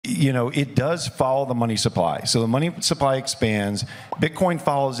it does follow the money supply. So the money supply expands. Bitcoin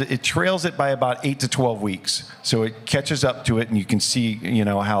follows it. It trails it by about 8 to 12 weeks. So it catches up to it, and you can see,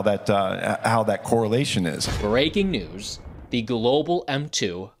 how that correlation is. Breaking news. The global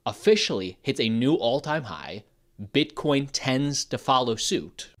M2 officially hits a new all-time high. Bitcoin tends to follow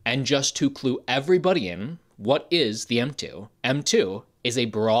suit. And just to clue everybody in, what is the M2? M2 is a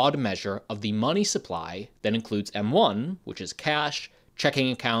broad measure of the money supply that includes M1, which is cash, checking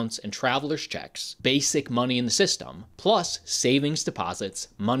accounts, and traveler's checks, basic money in the system, plus savings deposits,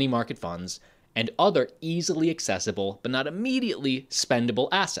 money market funds, and other easily accessible but not immediately spendable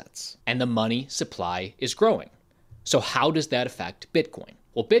assets. And the money supply is growing. So how does that affect Bitcoin?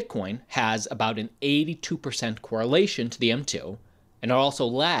 Well, Bitcoin has about an 82% correlation to the M2, and it also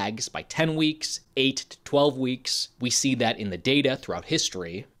lags by 10 weeks, 8 to 12 weeks. We see that in the data throughout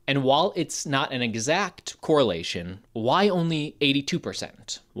history. And while it's not an exact correlation, why only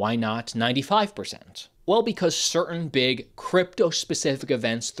 82%? Why not 95%? Well, because certain big crypto-specific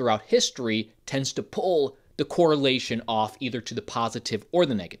events throughout history tends to pull the correlation off either to the positive or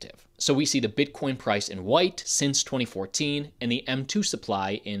the negative. So we see the Bitcoin price in white since 2014 and the M2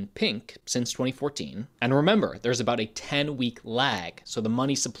 supply in pink since 2014. And remember, there's about a 10-week lag. So the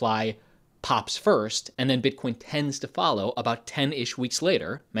money supply pops first, and then Bitcoin tends to follow about 10-ish weeks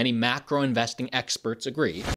later. Many macro investing experts agree.